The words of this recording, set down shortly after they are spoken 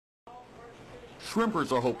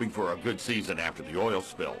Shrimpers are hoping for a good season after the oil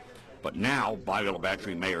spill. But now, Biola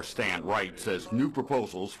Battery Mayor Stan Wright says new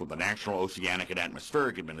proposals from the National Oceanic and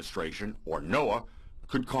Atmospheric Administration, or NOAA,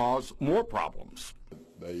 could cause more problems.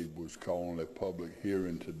 They was calling a public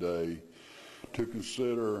hearing today to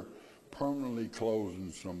consider permanently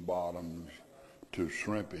closing some bottoms to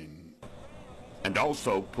shrimping. And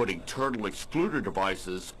also putting turtle excluder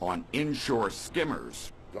devices on inshore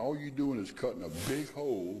skimmers. All you're doing is cutting a big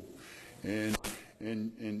hole in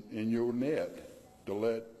your net to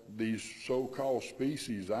let these so-called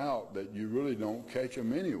species out that you really don't catch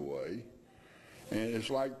them anyway. And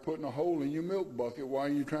it's like putting a hole in your milk bucket while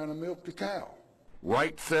you're trying to milk the cow.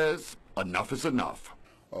 Wright says enough is enough.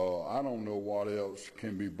 I don't know what else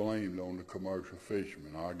can be blamed on the commercial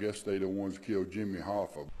fishermen. I guess they the ones killed Jimmy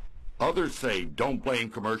Hoffa. Others say don't blame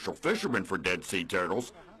commercial fishermen for dead sea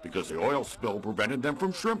turtles because the oil spill prevented them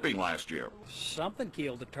from shrimping last year. Something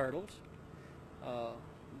killed the turtles,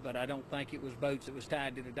 but I don't think it was boats that was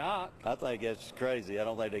tied to the dock. I think that's crazy. I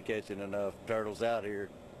don't think they're catching enough turtles out here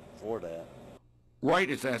for that. Wright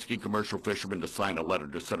is asking commercial fishermen to sign a letter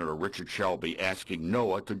to Senator Richard Shelby asking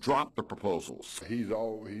NOAA to drop the proposals. He's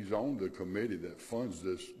on the committee that funds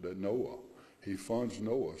this, that NOAA. He funds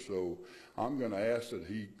NOAA, so I'm going to ask that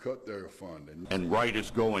he cut their funding. And Wright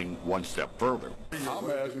is going one step further.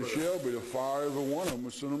 I'm asking Shelby to fire every one of them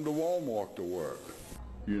and send them to Walmart to work.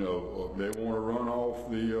 You know, they want to run off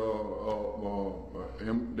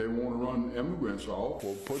they want to run immigrants off.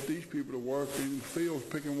 Well, put these people to work in the fields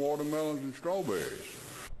picking watermelons and strawberries.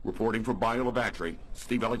 Reporting from Biola Battery,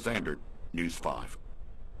 Steve Alexander, News 5.